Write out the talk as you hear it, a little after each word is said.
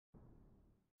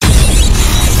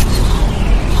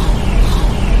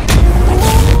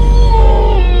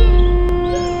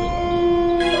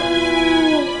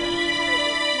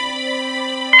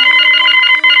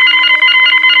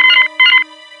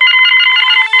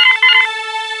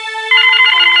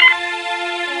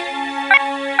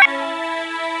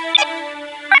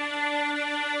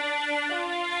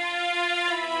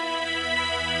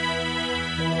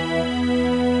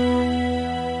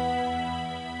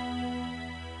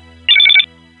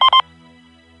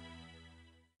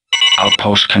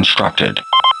outpost constructed.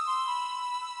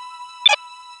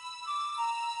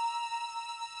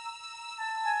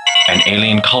 An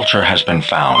alien culture has been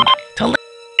found.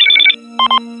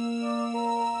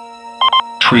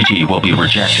 Treaty will be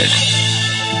rejected.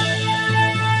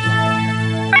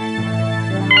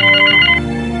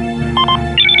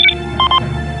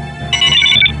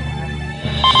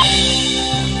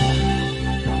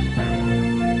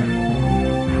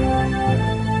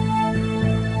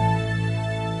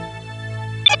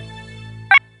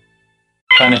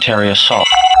 Planetary assault.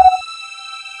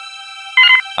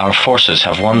 Our forces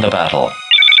have won the battle.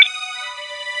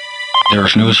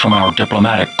 There's news from our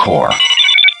diplomatic corps.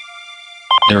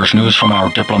 There's news from our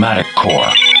diplomatic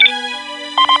corps.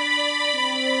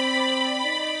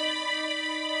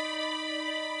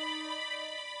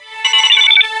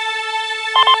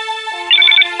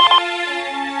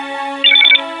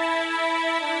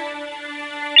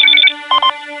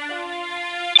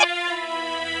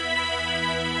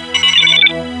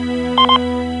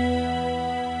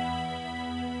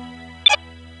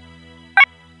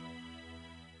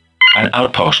 An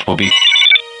outpost will be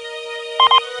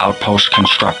outpost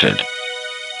constructed.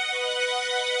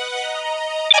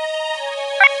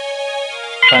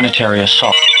 Planetary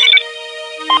assault.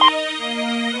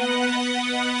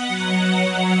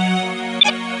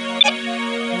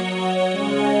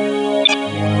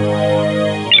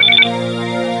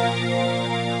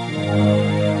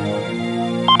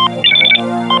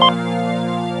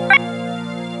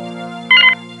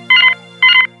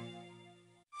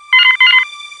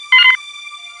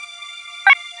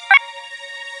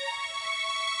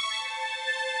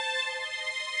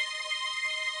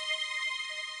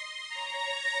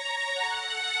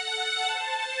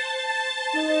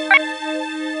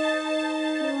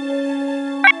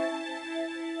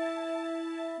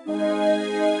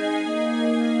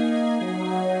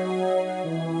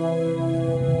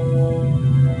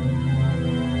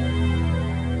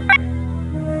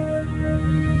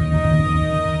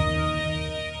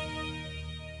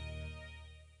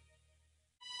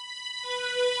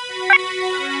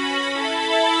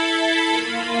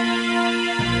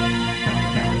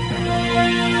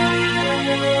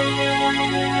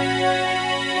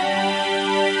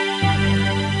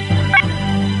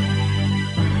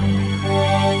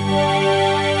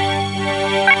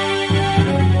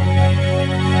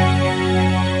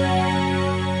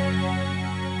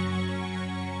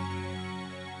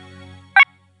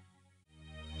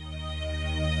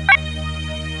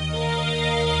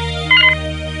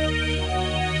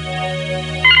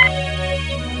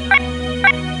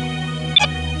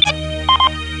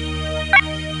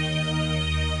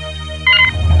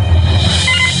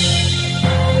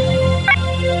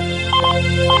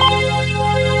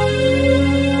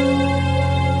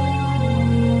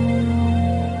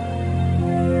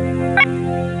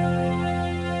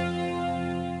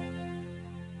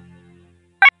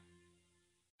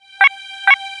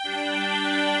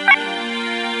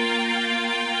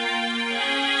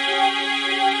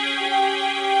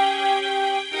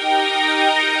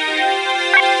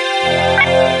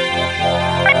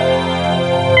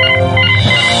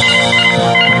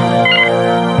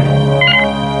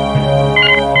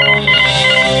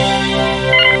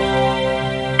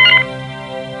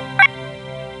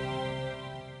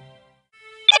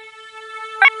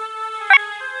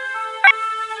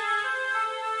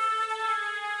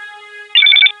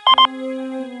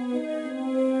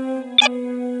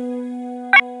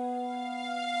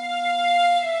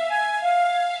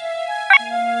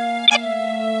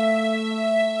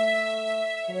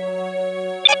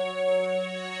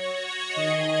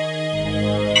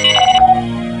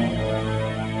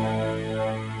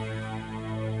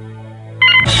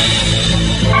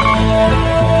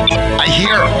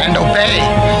 And obey.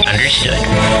 Understood.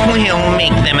 We'll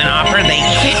make them an offer they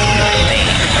can't. They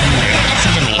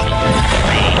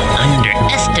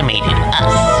underestimated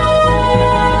us.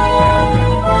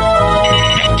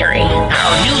 Victory!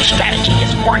 Our new strategy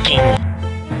is working.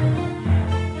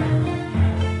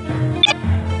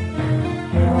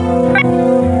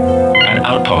 An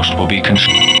outpost will be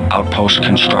outpost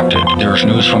constructed. There's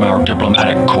news from our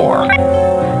diplomatic corps.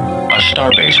 A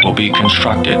starbase will be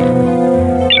constructed.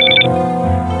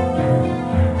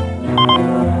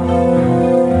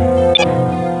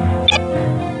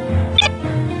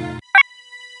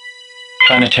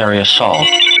 Planetary assault.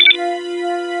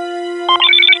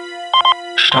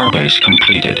 Starbase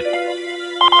completed.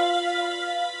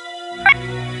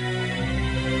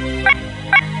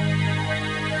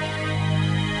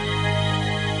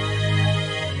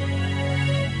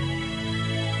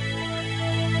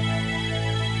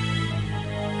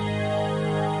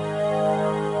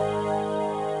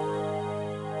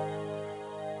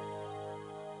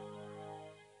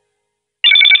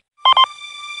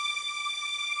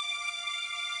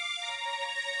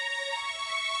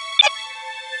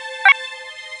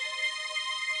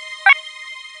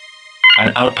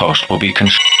 An outpost will be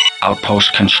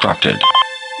outpost constructed.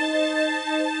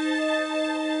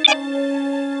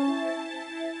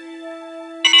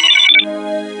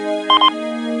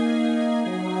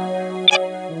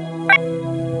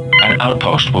 An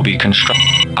outpost will be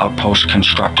outpost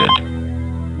constructed.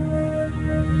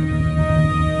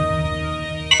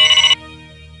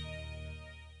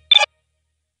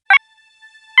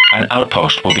 An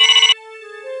outpost will be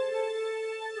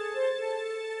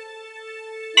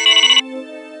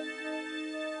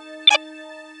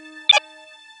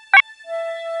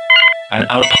an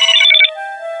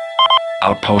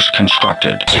outpost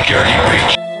constructed. Security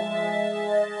breach.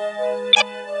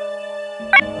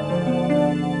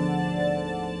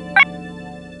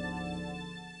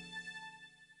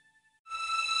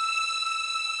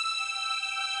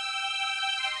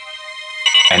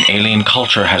 An alien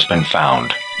culture has been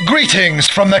found. Greetings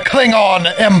from the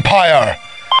Klingon Empire.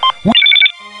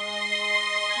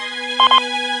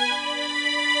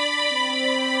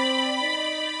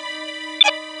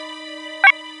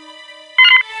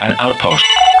 An outpost.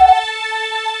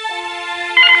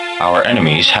 Our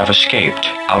enemies have escaped.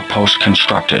 Outpost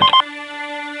constructed.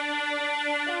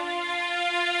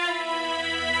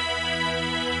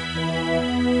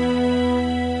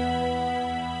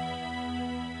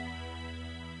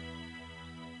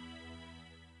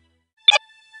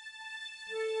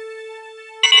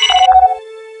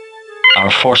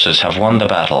 Our forces have won the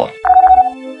battle.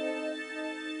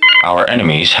 Our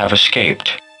enemies have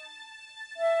escaped.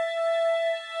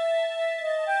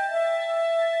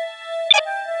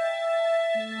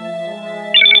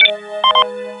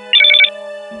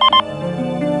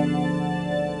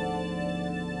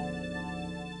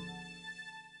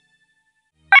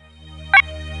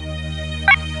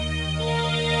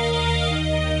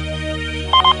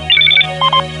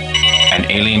 An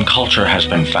alien culture has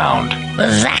been found. The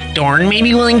Zakdorn may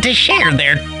be willing to share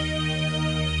their...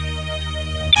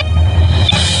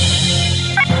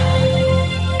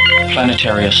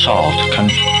 Planetary assault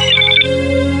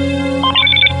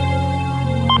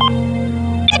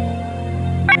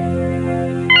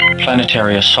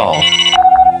Planetary assault.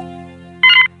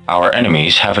 Our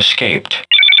enemies have escaped.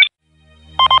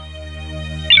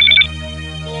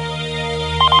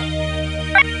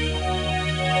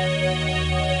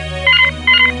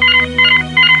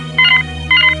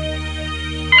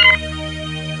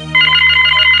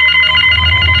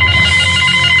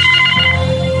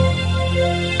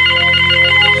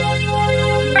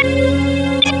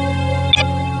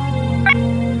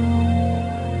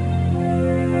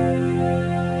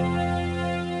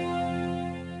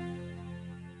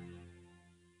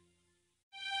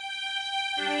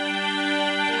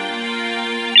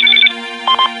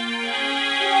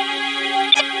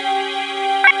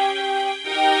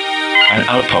 An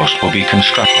outpost will be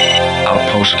constructed.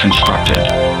 Outpost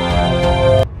constructed.